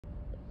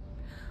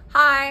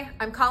Hi,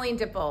 I'm Colleen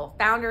Dippel,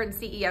 founder and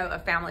CEO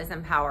of Families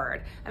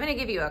Empowered. I'm going to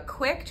give you a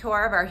quick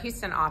tour of our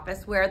Houston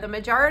office where the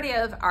majority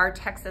of our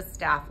Texas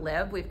staff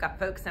live. We've got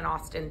folks in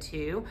Austin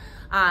too,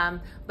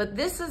 but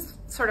this is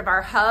sort of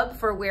our hub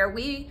for where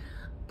we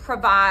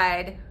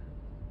provide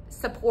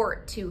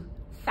support to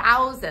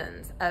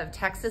thousands of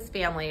Texas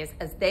families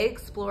as they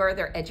explore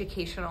their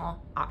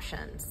educational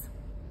options.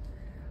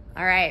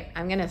 All right,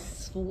 I'm going to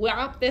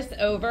swap this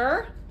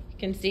over. You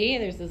can see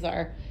this is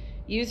our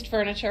used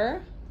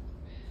furniture.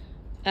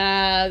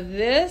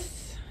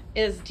 This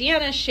is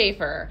Deanna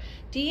Schaefer.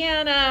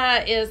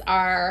 Deanna is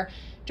our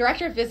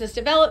Director of Business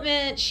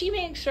Development. She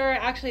makes sure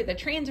actually the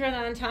trains run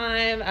on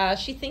time.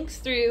 She thinks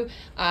through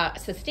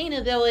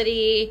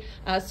sustainability,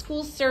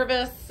 school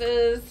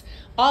services,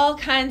 all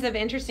kinds of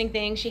interesting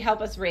things. She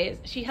helps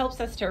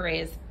us to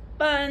raise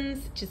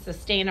funds to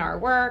sustain our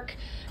work.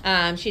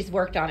 She's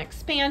worked on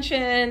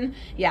expansion.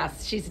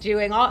 Yes, she's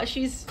doing all,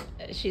 she's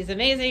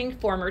amazing.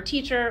 Former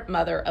teacher,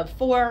 mother of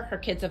 4. Her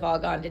kids have all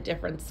gone to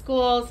different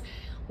schools.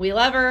 We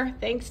love her.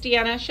 Thanks,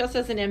 Deanna. She also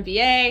has an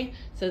MBA,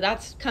 so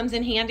that comes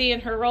in handy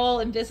in her role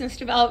in business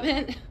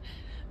development.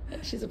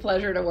 She's a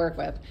pleasure to work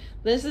with.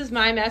 This is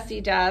my messy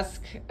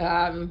desk.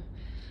 I'm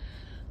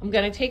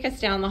going to take us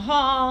down the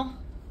hall.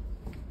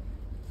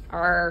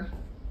 Our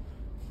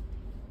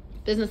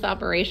business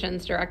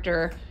operations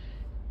director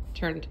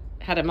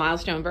had a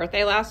milestone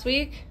birthday last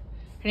week.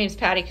 Her name's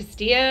Patty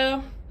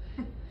Castillo.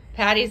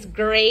 Patty's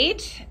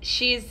great.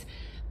 She's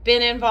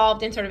been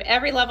involved in sort of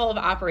every level of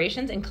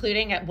operations,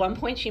 including at one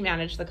point she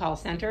managed the call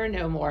center,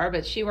 no more,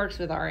 but she works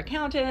with our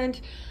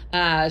accountant.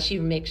 She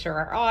makes sure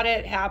our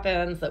audit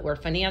happens, that we're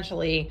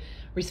financially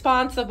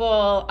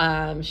responsible.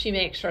 She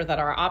makes sure that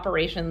our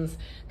operations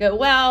go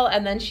well,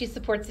 and then she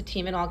supports the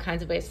team in all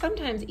kinds of ways,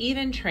 sometimes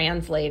even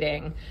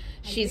translating.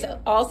 She's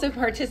also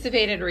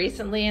participated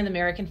recently in the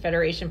American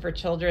Federation for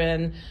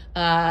Children.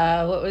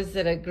 What was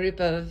it? A group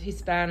of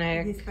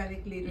Hispanic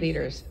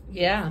leaders.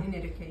 Yeah. In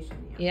education.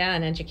 Yeah,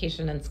 in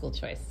education and school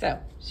choice. So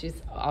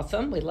she's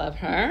awesome. We love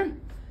her.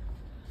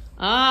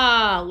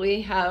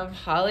 We have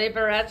Holly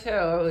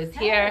Barreto who's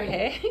here.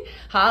 Hey.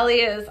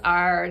 Holly is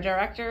our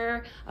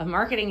Director of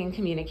Marketing and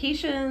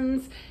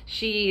Communications.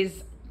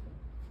 She's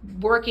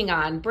working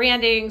on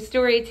branding,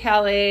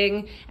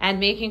 storytelling, and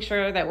making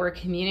sure that we're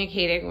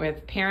communicating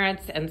with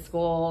parents and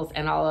schools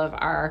and all of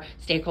our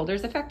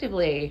stakeholders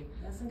effectively.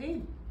 Yes,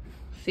 indeed.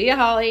 See you,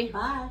 Holly.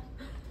 Bye.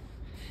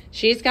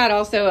 She's got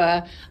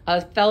also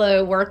a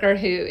fellow worker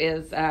who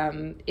is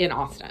in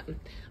Austin.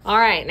 All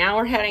right, now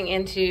we're heading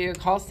into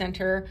call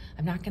center.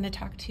 I'm not going to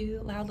talk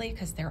too loudly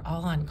because they're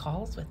all on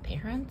calls with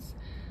parents,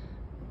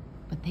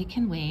 but they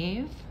can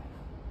wave.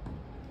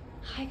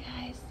 Hi,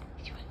 guys.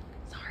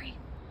 Sorry.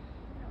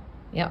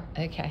 Yep,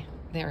 okay.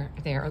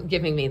 They're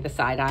giving me the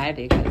side eye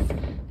because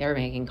they're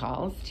making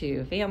calls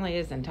to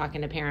families and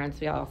talking to parents.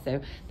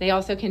 They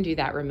also can do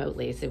that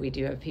remotely. So we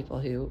do have people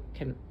who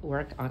can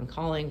work on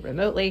calling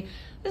remotely.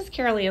 This is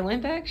Carolina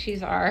Limbeck.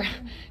 She's our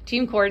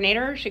team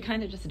coordinator. She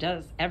kind of just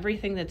does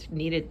everything that's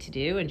needed to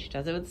do, and she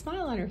does it with a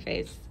smile on her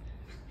face.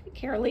 Hey,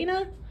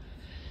 Carolina.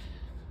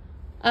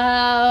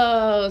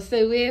 Oh,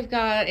 so we've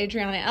got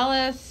Adriana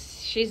Ellis.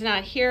 She's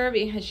not here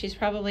because she's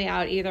probably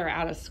either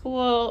out of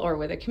school or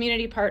with a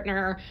community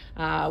partner.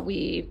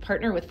 We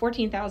partner with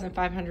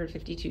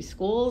 14,552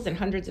 schools and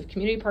hundreds of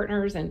community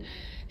partners, and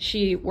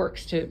she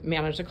works to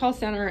manage the call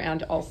center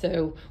and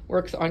also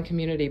works on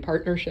community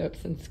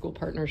partnerships and school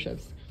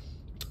partnerships.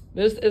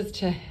 This is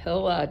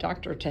Tahila,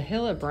 Dr.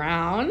 Tahila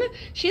Brown.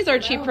 She's our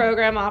Chief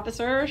Program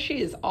Officer.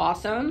 She is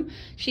awesome.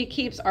 She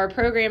keeps our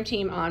program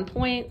team on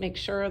point, makes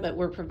sure that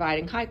we're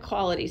providing high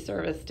quality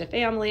service to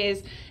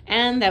families,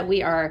 and that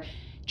we are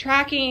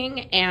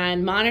tracking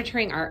and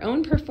monitoring our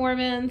own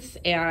performance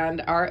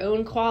and our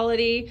own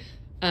quality.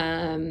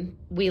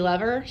 We love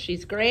her.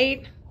 She's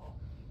great.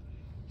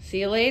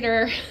 See you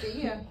later.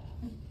 See ya.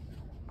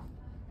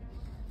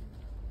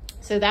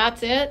 So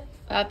that's it.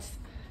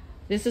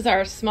 This is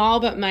our small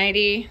but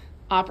mighty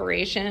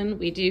operation.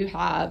 We do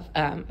have,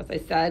 as I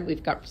said,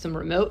 we've got some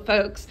remote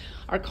folks.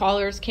 Our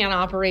callers can't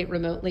operate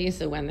remotely,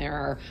 so when there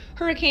are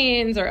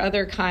hurricanes or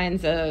other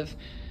kinds of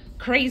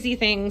crazy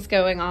things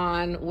going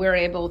on, we're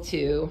able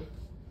to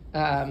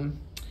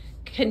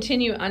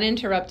continue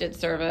uninterrupted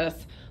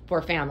service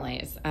for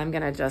families. I'm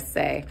going to just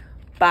say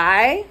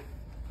bye.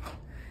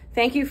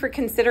 Thank you for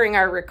considering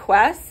our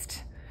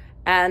request,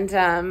 and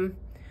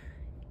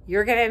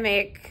you're going to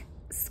make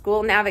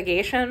school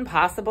navigation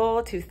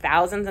possible to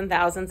thousands and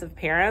thousands of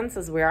parents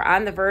as we are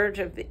on the verge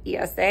of the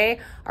ESA.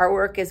 Our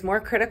work is more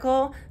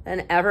critical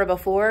than ever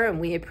before, and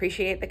we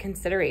appreciate the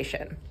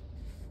consideration.